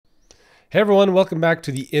Hey everyone, welcome back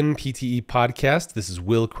to the NPTE podcast. This is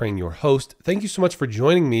Will Crane, your host. Thank you so much for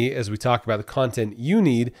joining me as we talk about the content you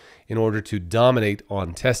need in order to dominate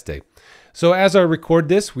on test day. So as I record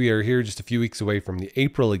this, we are here just a few weeks away from the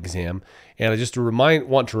April exam. And I just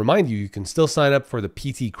want to remind you, you can still sign up for the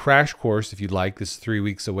PT crash course if you'd like. This is 3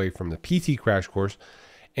 weeks away from the PT crash course.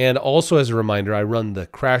 And also as a reminder, I run the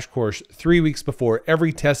crash course 3 weeks before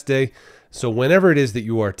every test day. So whenever it is that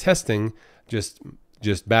you are testing, just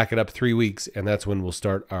back it up 3 weeks, and that's when we'll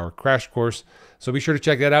start our crash course. So be sure to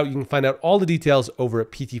check that out. You can find out all the details over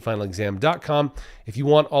at ptfinalexam.com. If you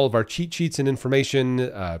want all of our cheat sheets and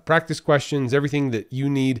information, practice questions, everything that you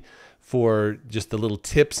need for just the little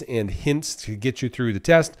tips and hints to get you through the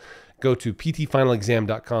test, go to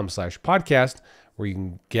ptfinalexam.com/podcast, where you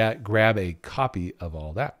can grab a copy of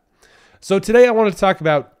all that. So today I wanted to talk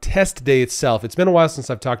about test day itself. It's been a while since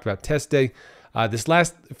I've talked about test day. This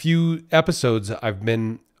last few episodes, I've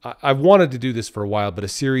wanted to do this for a while, but a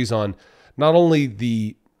series on not only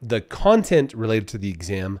the content related to the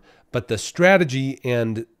exam, but the strategy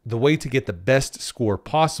and the way to get the best score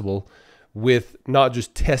possible with not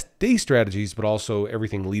just test day strategies, but also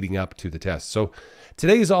everything leading up to the test. So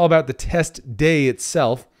today is all about the test day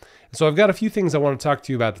itself. So I've got a few things I want to talk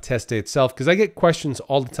to you about the test day itself, because I get questions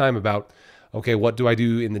all the time about, okay, what do I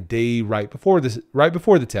do in the day right before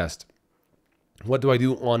the test? What do I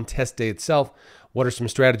do on test day itself? What are some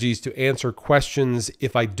strategies to answer questions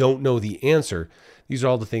if I don't know the answer? These are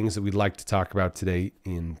all the things that we'd like to talk about today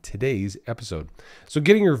in today's episode. So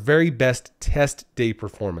getting your very best test day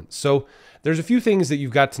performance. So there's a few things that you've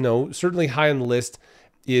got to know. Certainly high on the list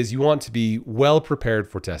is you want to be well prepared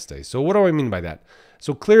for test day. So what do I mean by that?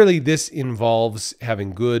 So clearly this involves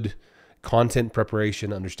having good content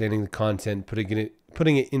preparation, understanding the content,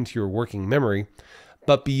 putting it into your working memory.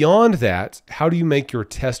 But beyond that, how do you make your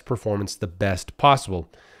test performance the best possible?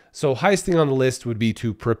 So highest thing on the list would be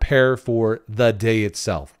to prepare for the day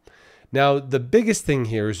itself. Now, the biggest thing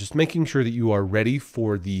here is just making sure that you are ready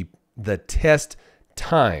for the test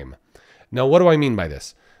time. Now, what do I mean by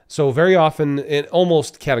this? So very often, and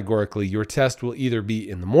almost categorically, your test will either be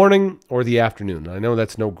in the morning or the afternoon. I know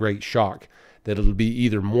that's no great shock that it'll be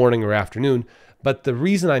either morning or afternoon, but the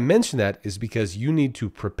reason I mention that is because you need to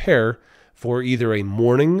prepare for either a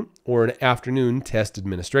morning or an afternoon test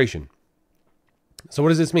administration. So what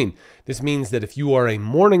does this mean? This means that if you are a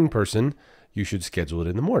morning person, you should schedule it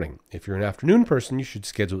in the morning. If you're an afternoon person, you should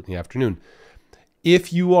schedule it in the afternoon.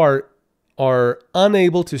 If you are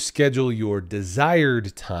unable to schedule your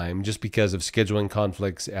desired time just because of scheduling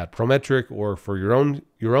conflicts at Prometric or for your own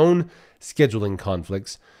scheduling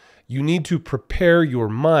conflicts, you need to prepare your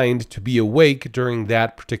mind to be awake during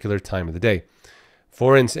that particular time of the day.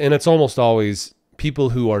 For instance, and it's almost always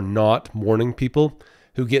people who are not morning people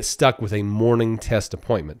who get stuck with a morning test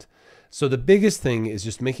appointment. So the biggest thing is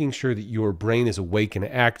just making sure that your brain is awake and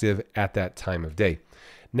active at that time of day.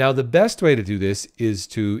 Now, the best way to do this is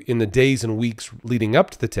to, in the days and weeks leading up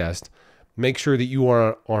to the test, make sure that you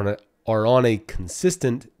are on a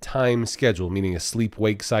consistent time schedule, meaning a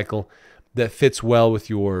sleep-wake cycle that fits well with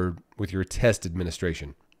your test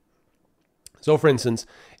administration. So for instance,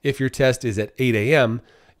 if your test is at 8 a.m.,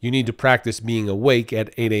 you need to practice being awake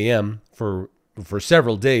at 8 a.m. for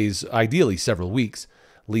several days, ideally several weeks,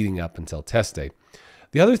 leading up until test day.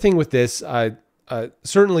 The other thing with this,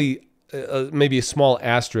 certainly maybe a small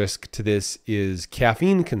asterisk to this, is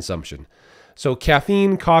caffeine consumption. So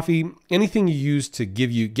caffeine, coffee, anything you use to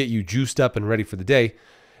get you juiced up and ready for the day.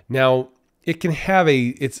 Now, it can have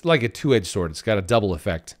it's like a two-edged sword. It's got a double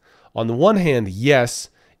effect. On the one hand, yes,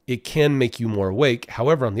 it can make you more awake.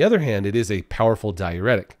 However, on the other hand, it is a powerful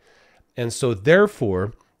diuretic. And so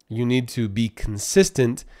therefore, you need to be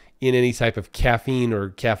consistent in any type of caffeine or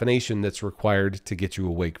caffeination that's required to get you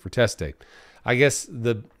awake for test day. I guess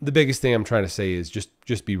the biggest thing I'm trying to say is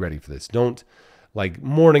just be ready for this. Don't, like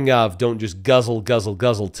morning of, don't just guzzle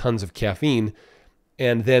tons of caffeine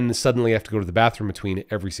and then suddenly have to go to the bathroom between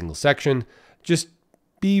every single section. Just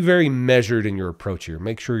be very measured in your approach here.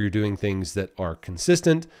 Make sure you're doing things that are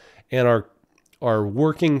consistent and are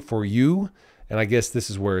working for you. And I guess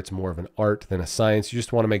this is where it's more of an art than a science. You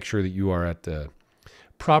just want to make sure that you are at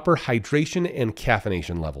proper hydration and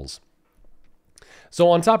caffeination levels.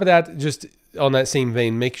 So on top of that, just on that same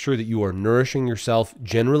vein, make sure that you are nourishing yourself,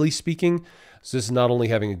 generally speaking. So this is not only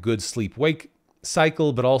having a good sleep-wake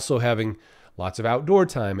cycle, but also having lots of outdoor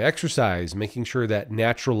time, exercise, making sure that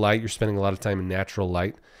natural light, you're spending a lot of time in natural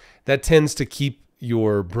light. That tends to keep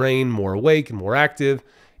your brain more awake and more active.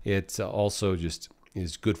 It also just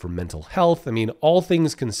is good for mental health. I mean, all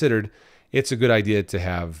things considered, it's a good idea to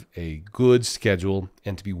have a good schedule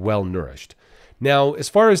and to be well nourished. Now, as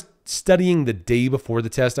far as studying the day before the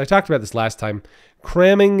test, I talked about this last time.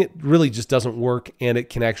 Cramming really just doesn't work, and it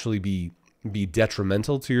can actually be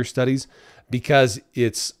detrimental to your studies because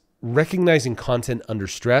it's recognizing content under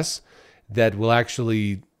stress that will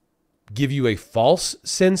actually give you a false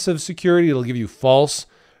sense of security. It'll give you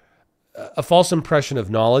a false impression of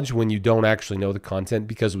knowledge when you don't actually know the content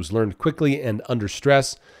because it was learned quickly and under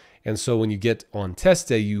stress. And so when you get on test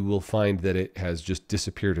day, you will find that it has just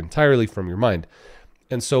disappeared entirely from your mind.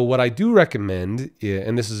 And so what I do recommend,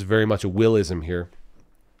 and this is very much a Willism here,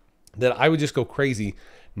 that I would just go crazy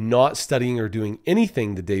not studying or doing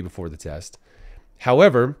anything the day before the test.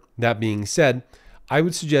 However, that being said, I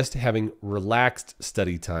would suggest having relaxed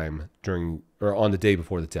study time during or on the day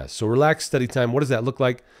before the test. So relaxed study time, what does that look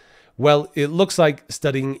like? Well, it looks like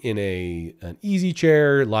studying in an easy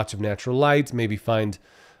chair, lots of natural light, maybe find,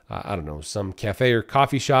 I don't know, some cafe or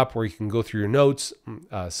coffee shop where you can go through your notes,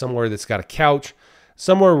 somewhere that's got a couch,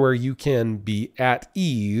 somewhere where you can be at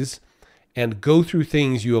ease and go through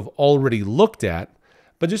things you have already looked at,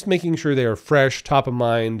 but just making sure they are fresh, top of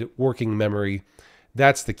mind, working memory.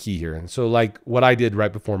 That's the key here. And so like what I did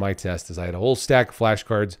right before my test is I had a whole stack of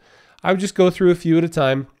flashcards. I would just go through a few at a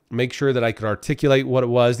time, make sure that I could articulate what it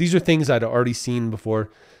was. These are things I'd already seen before.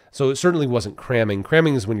 So it certainly wasn't cramming.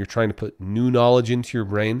 Cramming is when you're trying to put new knowledge into your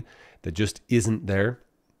brain that just isn't there.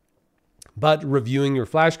 But reviewing your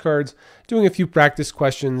flashcards, doing a few practice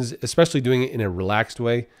questions, especially doing it in a relaxed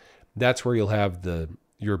way, that's where you'll have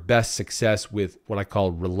your best success with what I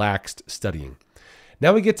call relaxed studying.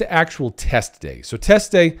 Now we get to actual test day. So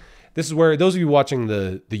test day, this is where those of you watching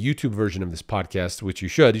the YouTube version of this podcast, which you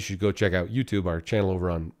should go check out YouTube, our channel over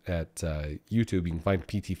at YouTube. You can find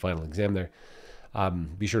PT Final Exam there.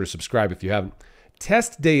 Be sure to subscribe if you haven't.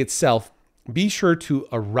 Test day itself, be sure to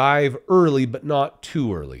arrive early, but not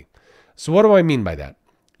too early. So what do I mean by that?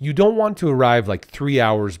 You don't want to arrive like 3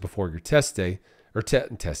 hours before your test day or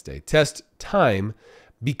test time,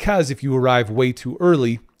 because if you arrive way too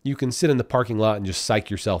early, you can sit in the parking lot and just psych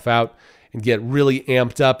yourself out and get really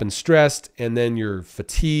amped up and stressed, and then you're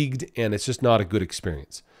fatigued, and it's just not a good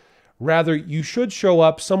experience. Rather, you should show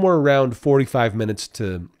up somewhere around 45 minutes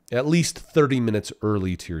to at least 30 minutes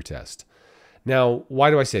early to your test. Now,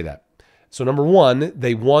 why do I say that? So number one,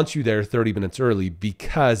 they want you there 30 minutes early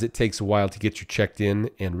because it takes a while to get you checked in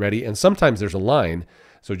and ready, and sometimes there's a line,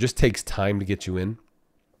 so it just takes time to get you in.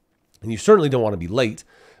 And you certainly don't want to be late.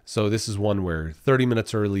 So this is one where 30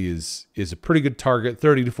 minutes early is a pretty good target,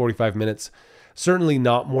 30 to 45 minutes. Certainly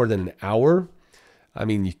not more than an hour. I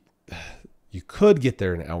mean, you could get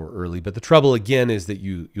there an hour early, but the trouble again is that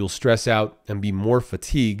you'll stress out and be more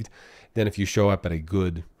fatigued than if you show up at a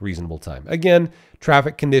good, reasonable time. Again,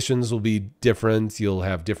 traffic conditions will be different. You'll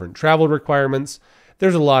have different travel requirements.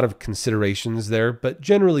 There's a lot of considerations there, but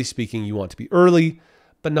generally speaking, you want to be early,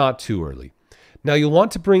 but not too early. Now, you'll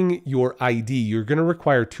want to bring your ID. You're going to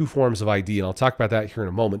require 2 forms of ID, and I'll talk about that here in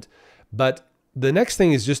a moment. But the next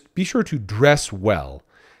thing is just be sure to dress well.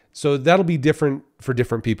 So that'll be different for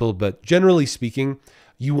different people, but generally speaking,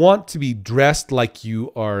 you want to be dressed like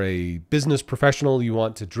you are a business professional. You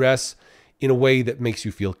want to dress in a way that makes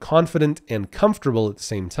you feel confident and comfortable at the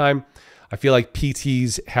same time. I feel like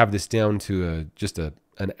PTs have this down to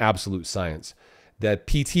an absolute science. That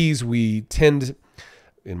PTs, we tend,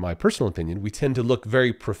 in my personal opinion, we tend to look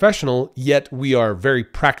very professional, yet we are very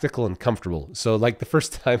practical and comfortable. So like the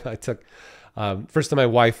first time my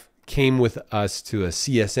wife came with us to a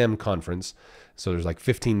CSM conference, so there's like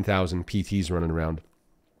 15,000 PTs running around.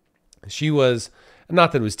 She was,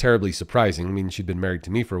 not that it was terribly surprising, I mean, she'd been married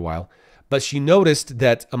to me for a while, but she noticed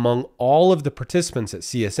that among all of the participants at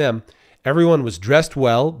CSM, everyone was dressed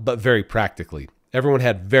well, but very practically. Everyone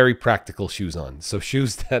had very practical shoes on. So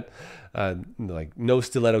shoes that, like no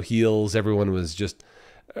stiletto heels. Everyone was just,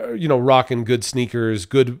 rocking good sneakers,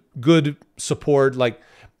 good support. Like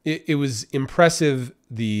it was impressive,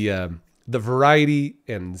 the variety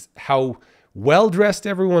and how well dressed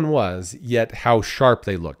everyone was, yet how sharp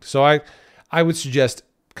they looked. So I would suggest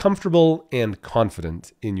comfortable and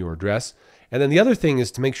confident in your dress. And then the other thing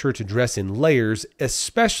is to make sure to dress in layers,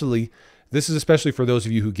 especially for those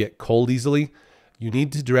of you who get cold easily. You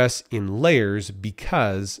need to dress in layers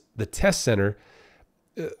because the test center,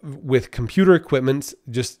 with computer equipment,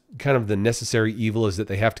 just kind of the necessary evil is that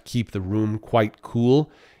they have to keep the room quite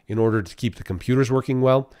cool in order to keep the computers working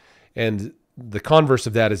well. And the converse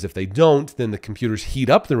of that is if they don't, then the computers heat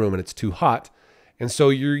up the room and it's too hot. And so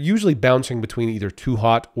you're usually bouncing between either too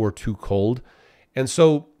hot or too cold. And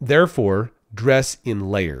so therefore, dress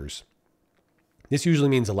in layers. This usually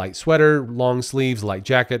means a light sweater, long sleeves, light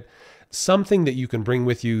jacket, something that you can bring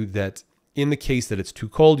with you that in the case that it's too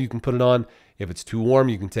cold, you can put it on. If it's too warm,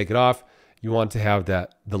 you can take it off. You want to have the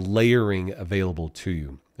layering available to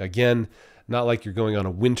you. Again, not like you're going on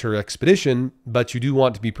a winter expedition, but you do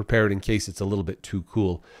want to be prepared in case it's a little bit too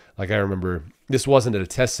cool. Like I remember, this wasn't at a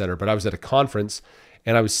test center, but I was at a conference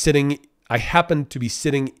and I happened to be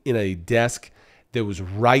sitting in a desk that was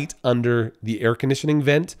right under the air conditioning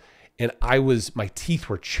vent. And my teeth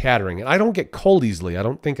were chattering, and I don't get cold easily. I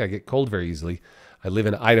don't think I get cold very easily. I live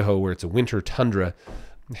in Idaho where it's a winter tundra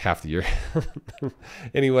half the year.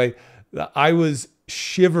 Anyway, I was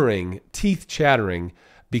shivering, teeth chattering,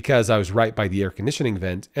 because I was right by the air conditioning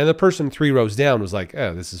vent. And the person 3 rows down was like,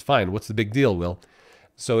 oh, this is fine. What's the big deal, Will?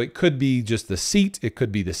 So it could be just the seat. It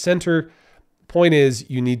could be the center. Point is,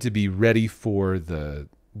 you need to be ready for the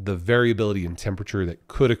variability in temperature that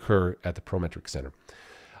could occur at the Prometric Center.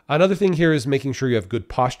 Another thing here is making sure you have good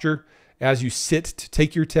posture. As you sit to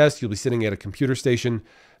take your test, you'll be sitting at a computer station.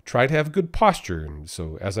 Try to have good posture. And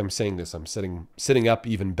so as I'm saying this, I'm sitting up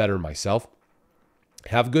even better myself.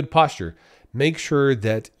 Have good posture. Make sure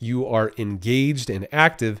that you are engaged and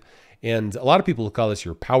active. And a lot of people call this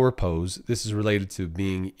your power pose. This is related to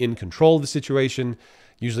being in control of the situation,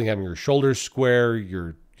 usually having your shoulders square,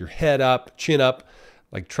 your head up, chin up,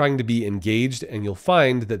 like trying to be engaged. And you'll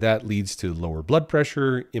find that that leads to lower blood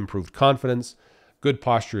pressure, improved confidence. Good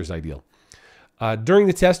posture is ideal. During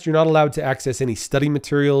the test, you're not allowed to access any study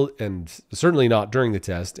material, and certainly not during the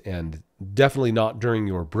test, and definitely not during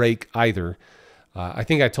your break either. I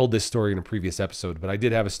think I told this story in a previous episode, but I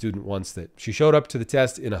did have a student once that she showed up to the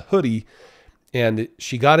test in a hoodie, and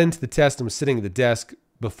she got into the test and was sitting at the desk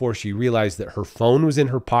before she realized that her phone was in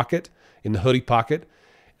her pocket, in the hoodie pocket.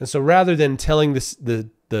 And so rather than telling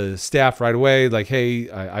the staff right away, like, hey,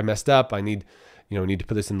 I messed up, I need to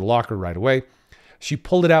put this in the locker right away, she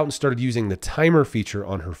pulled it out and started using the timer feature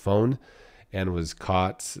on her phone, and was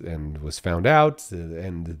caught and was found out.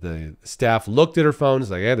 And the staff looked at her phone,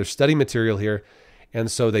 like, yeah, there's study material here.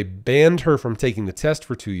 And so they banned her from taking the test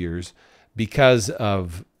for 2 years because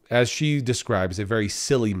of, as she describes, a very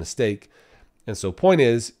silly mistake. And so point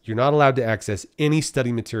is, you're not allowed to access any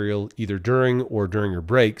study material either during your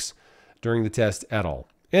breaks during the test at all.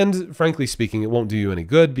 And frankly speaking, it won't do you any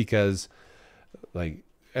good because, like,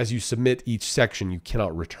 as you submit each section, you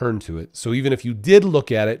cannot return to it. So even if you did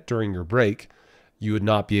look at it during your break, you would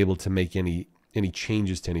not be able to make any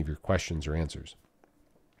changes to any of your questions or answers.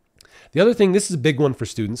 The other thing, this is a big one for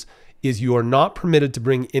students, is you are not permitted to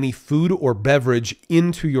bring any food or beverage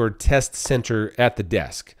into your test center at the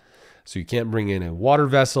desk. So you can't bring in a water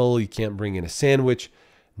vessel, you can't bring in a sandwich.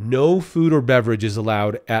 No food or beverage is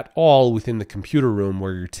allowed at all within the computer room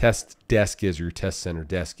where your test desk is, or your test center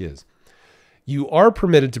desk is. You are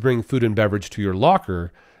permitted to bring food and beverage to your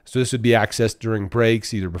locker. So this would be accessed during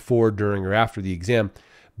breaks, either before, during, or after the exam,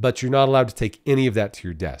 but you're not allowed to take any of that to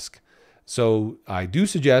your desk. So I do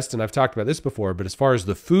suggest, and I've talked about this before, but as far as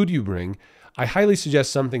the food you bring, I highly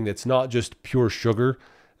suggest something that's not just pure sugar.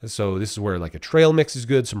 So this is where like a trail mix is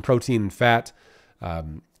good, some protein and fat.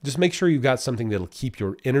 Just make sure you've got something that'll keep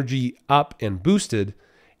your energy up and boosted.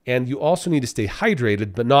 And you also need to stay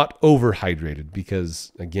hydrated, but not overhydrated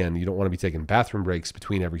because, again, you don't want to be taking bathroom breaks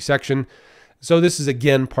between every section. So this is,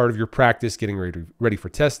 again, part of your practice getting ready for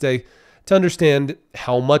test day to understand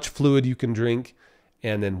how much fluid you can drink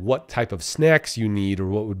and then what type of snacks you need or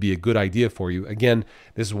what would be a good idea for you. Again,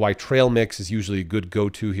 this is why trail mix is usually a good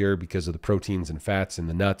go-to here because of the proteins and fats and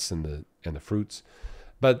the nuts and the fruits.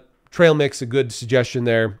 But trail mix, a good suggestion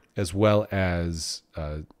there, as well as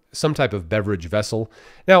some type of beverage vessel.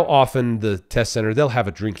 Now, often the test center, they'll have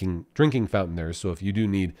a drinking fountain there. So if you do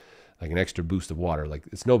need like an extra boost of water, like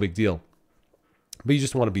it's no big deal, but you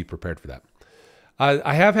just want to be prepared for that.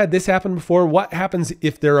 I have had this happen before. What happens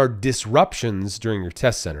if there are disruptions during your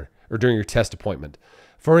test center or during your test appointment?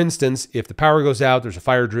 For instance, if the power goes out, there's a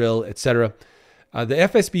fire drill, etc. The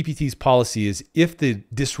FSBPT's policy is if the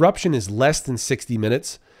disruption is less than 60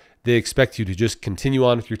 minutes, they expect you to just continue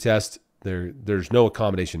on with your test. There's no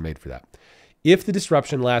accommodation made for that. If the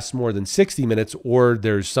disruption lasts more than 60 minutes or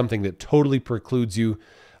there's something that totally precludes you,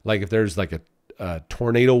 like if there's like a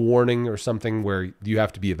tornado warning or something where you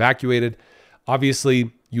have to be evacuated,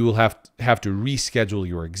 obviously you will have to reschedule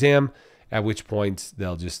your exam, at which point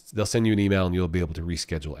they'll send you an email and you'll be able to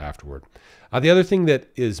reschedule afterward. The other thing that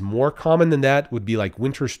is more common than that would be like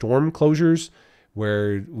winter storm closures,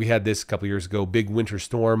 where we had this a couple years ago, big winter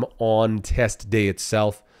storm on test day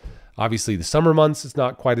itself. Obviously, the summer months, it's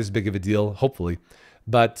not quite as big of a deal, hopefully.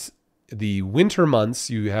 But the winter months,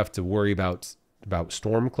 you have to worry about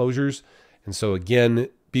storm closures. And so again,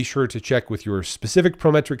 be sure to check with your specific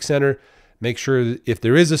Prometric center. Make sure if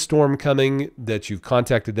there is a storm coming that you've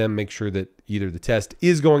contacted them. Make sure that either the test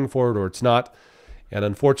is going forward or it's not. And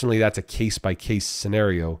unfortunately, that's a case-by-case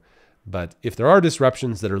scenario. But if there are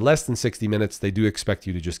disruptions that are less than 60 minutes, they do expect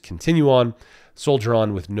you to just continue on, soldier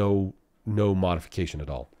on with no modification at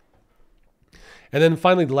all. And then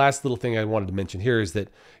finally, the last little thing I wanted to mention here is that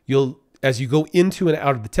as you go into and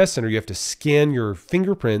out of the test center, you have to scan your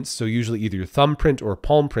fingerprints, so usually either your thumbprint or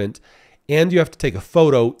palm print, and you have to take a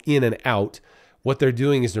photo in and out. What they're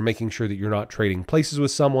doing is they're making sure that you're not trading places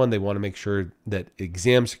with someone. They want to make sure that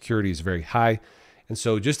exam security is very high. And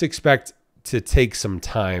so just expect to take some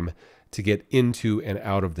time to get into and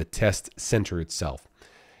out of the test center itself.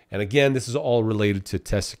 And again, this is all related to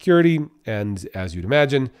test security. And as you'd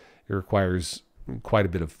imagine, it requires quite a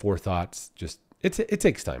bit of forethought. It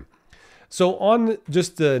takes time. So on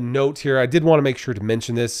just a note here, I did want to make sure to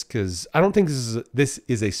mention this because I don't think this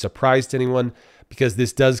is a surprise to anyone, because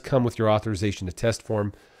this does come with your authorization to test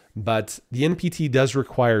form. But the NPTE does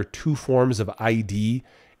require 2 forms of ID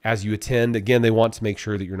as you attend. Again, they want to make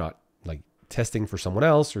sure that you're not like testing for someone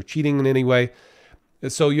else or cheating in any way.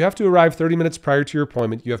 So you have to arrive 30 minutes prior to your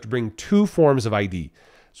appointment. You have to bring 2 forms of ID.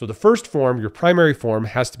 So the first form, your primary form,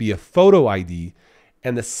 has to be a photo ID,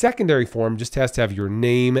 and the secondary form just has to have your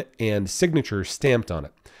name and signature stamped on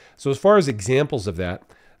it. So as far as examples of that,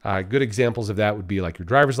 good examples of that would be like your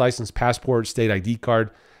driver's license, passport, state ID card,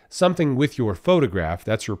 something with your photograph.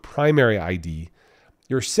 That's your primary ID.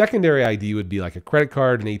 Your secondary ID would be like a credit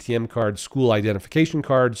card, an ATM card, school identification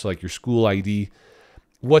card, so like your school ID.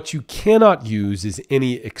 What you cannot use is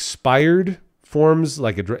any expired forms,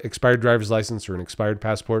 like an expired driver's license or an expired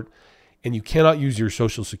passport, and you cannot use your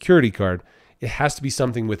social security card. It has to be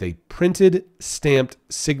something with a printed stamped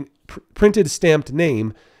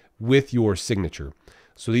name with your signature.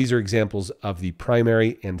 So these are examples of the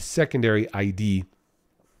primary and secondary ID.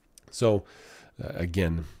 So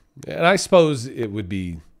again, and I suppose it would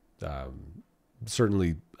be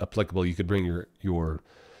certainly applicable. You could bring your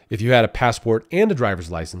if you had a passport and a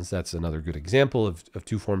driver's license, that's another good example of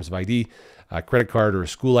 2 forms of ID, a credit card or a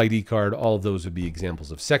school ID card. All of those would be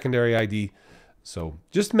examples of secondary ID. So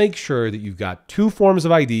just make sure that you've got 2 forms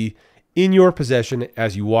of ID in your possession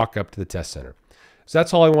as you walk up to the test center. So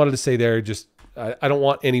that's all I wanted to say there. Just I don't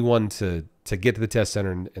want anyone to get to the test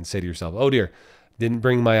center and say to yourself, oh dear, didn't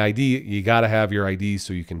bring my ID. You got to have your ID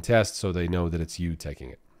so you can test, so they know that it's you taking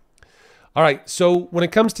it. All right, so when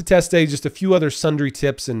it comes to test day, just a few other sundry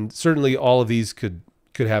tips, and certainly all of these could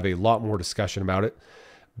have a lot more discussion about it.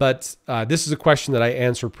 But this is a question that I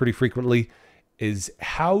answer pretty frequently, is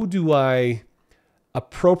how do I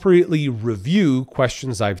appropriately review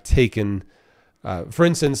questions I've taken? For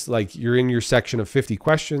instance, like you're in your section of 50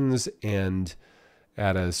 questions, and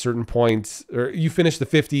at a certain point, or you finish the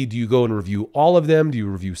 50, do you go and review all of them? Do you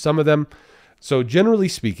review some of them? So generally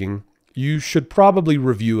speaking, you should probably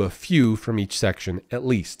review a few from each section at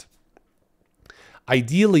least.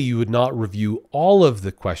 Ideally, you would not review all of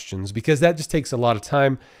the questions because that just takes a lot of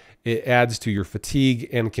time. It adds to your fatigue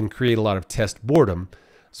and can create a lot of test boredom.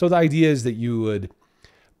 So the idea is that you would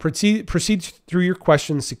proceed through your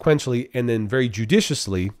questions sequentially and then very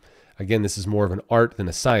judiciously, again, this is more of an art than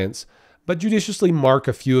a science, but judiciously mark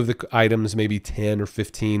a few of the items, maybe 10 or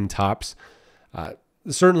 15 tops,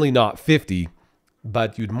 certainly not 50,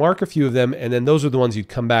 but you'd mark a few of them, and then those are the ones you'd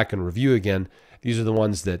come back and review again. These are the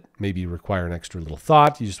ones that maybe require an extra little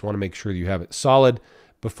thought. You just want to make sure that you have it solid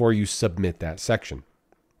before you submit that section.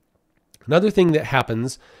 Another thing that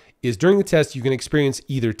happens is during the test, you can experience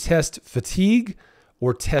either test fatigue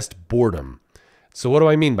or test boredom. So what do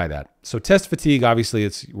I mean by that? So test fatigue, obviously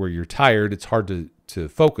it's where you're tired, it's hard to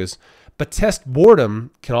focus, but test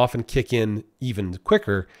boredom can often kick in even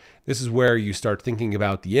quicker. This is where you start thinking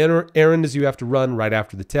about the errands you have to run right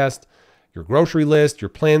after the test, your grocery list, your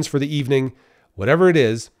plans for the evening, whatever it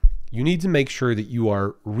is. You need to make sure that you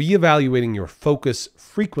are reevaluating your focus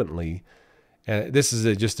frequently. This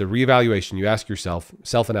is just a reevaluation. You ask yourself,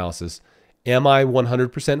 self-analysis, am I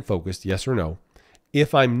 100% focused, yes or no?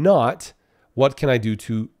 If I'm not, what can I do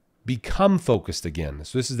to become focused again?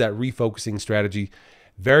 So this is that refocusing strategy.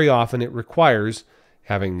 Very often it requires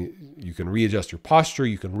you can readjust your posture,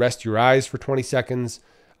 you can rest your eyes for 20 seconds,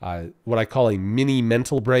 what I call a mini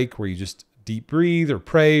mental break, where you just deep breathe or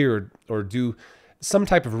pray or do some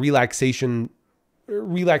type of relaxation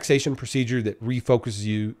procedure that refocuses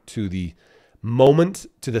you to the moment,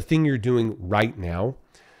 to the thing you're doing right now.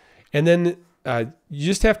 And then you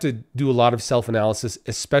just have to do a lot of self-analysis,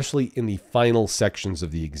 especially in the final sections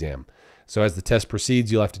of the exam. So as the test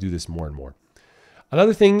proceeds, you'll have to do this more and more.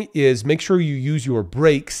 Another thing is make sure you use your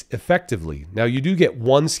breaks effectively. Now you do get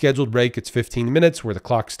one scheduled break. It's 15 minutes where the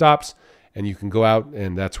clock stops and you can go out,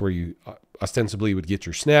 and that's where you ostensibly would get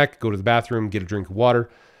your snack, go to the bathroom, get a drink of water.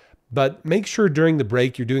 But make sure during the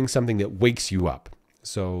break you're doing something that wakes you up.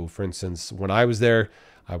 So for instance, when I was there,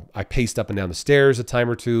 I paced up and down the stairs a time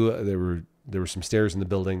or two. There were some stairs in the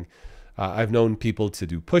building. I've known people to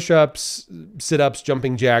do push-ups, sit-ups,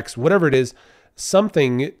 jumping jacks, whatever it is,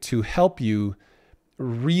 something to help you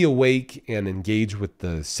reawake and engage with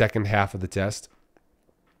the second half of the test.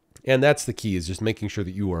 And that's the key, is just making sure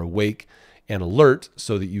that you are awake and alert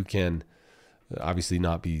so that you can obviously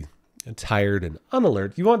not be tired and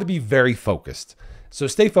unalert. You want to be very focused. So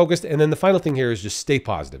stay focused. And then the final thing here is just stay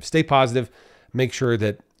positive. Stay positive. Make sure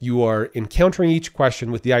that you are encountering each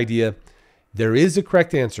question with the idea, there is a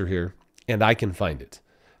correct answer here and I can find it.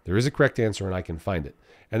 There is a correct answer and I can find it.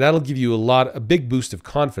 And that'll give you a big boost of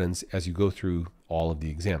confidence as you go through all of the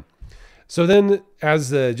exam. So then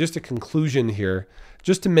as just a conclusion here,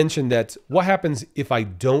 just to mention that what happens if I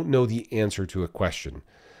don't know the answer to a question.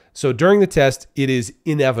 So during the test, it is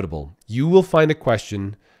inevitable. You will find a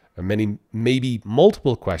question, or maybe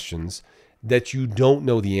multiple questions that you don't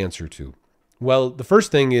know the answer to. Well, the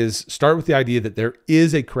first thing is start with the idea that there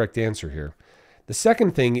is a correct answer here. The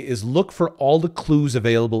second thing is look for all the clues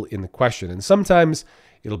available in the question. And sometimes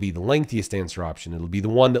it'll be the lengthiest answer option. It'll be the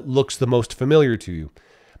one that looks the most familiar to you.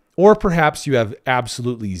 Or perhaps you have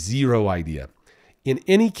absolutely zero idea. In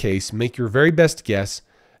any case, make your very best guess,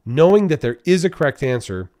 knowing that there is a correct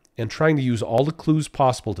answer and trying to use all the clues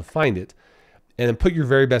possible to find it. And then put your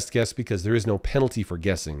very best guess, because there is no penalty for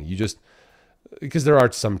guessing. Because there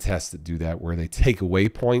are some tests that do that where they take away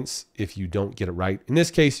points if you don't get it right. In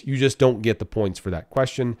this case, you just don't get the points for that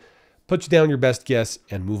question. Put down your best guess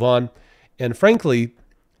and move on. And frankly,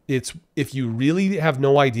 if you really have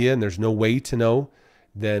no idea and there's no way to know,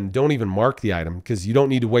 then don't even mark the item, because you don't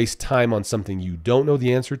need to waste time on something you don't know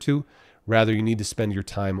the answer to. Rather, you need to spend your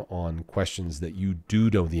time on questions that you do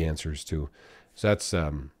know the answers to. So that's,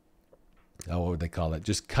 what would they call it?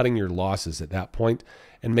 Just cutting your losses at that point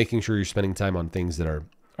and making sure you're spending time on things that are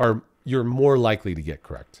you're more likely to get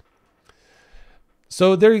correct.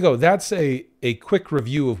 So there you go. That's a quick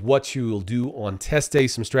review of what you will do on test day,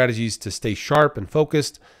 some strategies to stay sharp and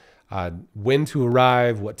focused, when to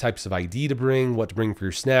arrive, what types of ID to bring, what to bring for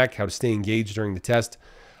your snack, how to stay engaged during the test.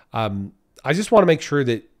 I just want to make sure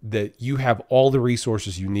that you have all the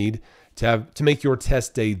resources you need to make your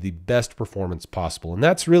test day the best performance possible. And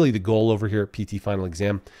that's really the goal over here at PT Final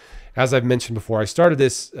Exam. As I've mentioned before, I started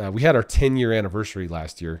this, we had our 10-year anniversary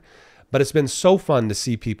last year, but it's been so fun to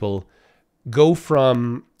see people go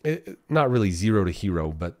from, not really zero to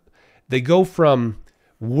hero, but they go from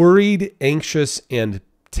worried, anxious, and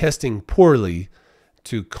testing poorly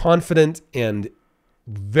to confident and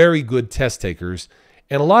very good test takers.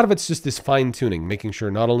 And a lot of it's just this fine tuning, making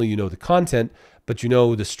sure not only you know the content, but you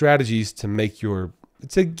know the strategies to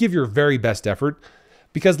give your very best effort.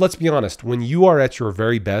 Because let's be honest, when you are at your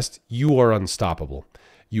very best, you are unstoppable.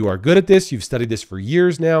 You are good at this. You've studied this for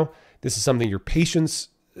years now. This is something your patients,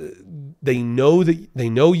 they know you. They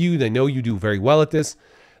know you do very well at this.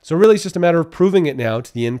 So really, it's just a matter of proving it now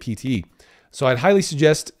to the NPTE. So I'd highly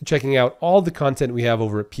suggest checking out all the content we have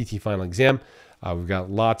over at PT Final Exam. We've got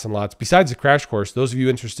lots and lots. Besides the crash course, those of you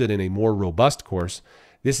interested in a more robust course,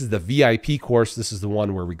 this is the VIP course. This is the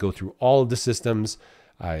one where we go through all of the systems.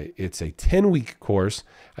 It's a 10-week course,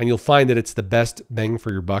 and you'll find that it's the best bang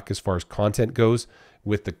for your buck as far as content goes.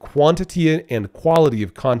 With the quantity and quality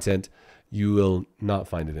of content, you will not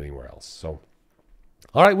find it anywhere else. So,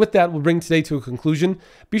 all right, with that, we'll bring today to a conclusion.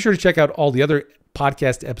 Be sure to check out all the other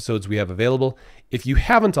podcast episodes we have available. If you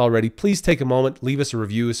haven't already, please take a moment, leave us a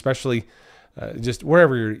review, especially just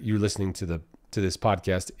wherever you're listening to this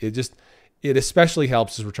podcast. It especially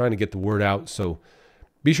helps as we're trying to get the word out. So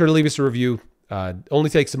be sure to leave us a review. Only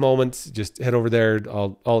takes a moment. Just head over there.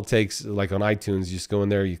 All it takes, like on iTunes, you just go in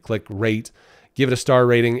there, you click rate, give it a star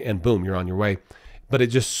rating, and boom, you're on your way. But it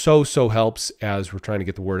just so helps as we're trying to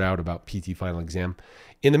get the word out about PT Final Exam.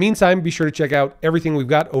 In the meantime, be sure to check out everything we've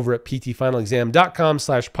got over at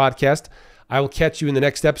ptfinalexam.com/podcast. I will catch you in the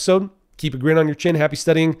next episode. Keep a grin on your chin. Happy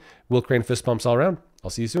studying. Will Crane fist pumps all around.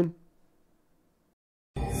 I'll see you soon.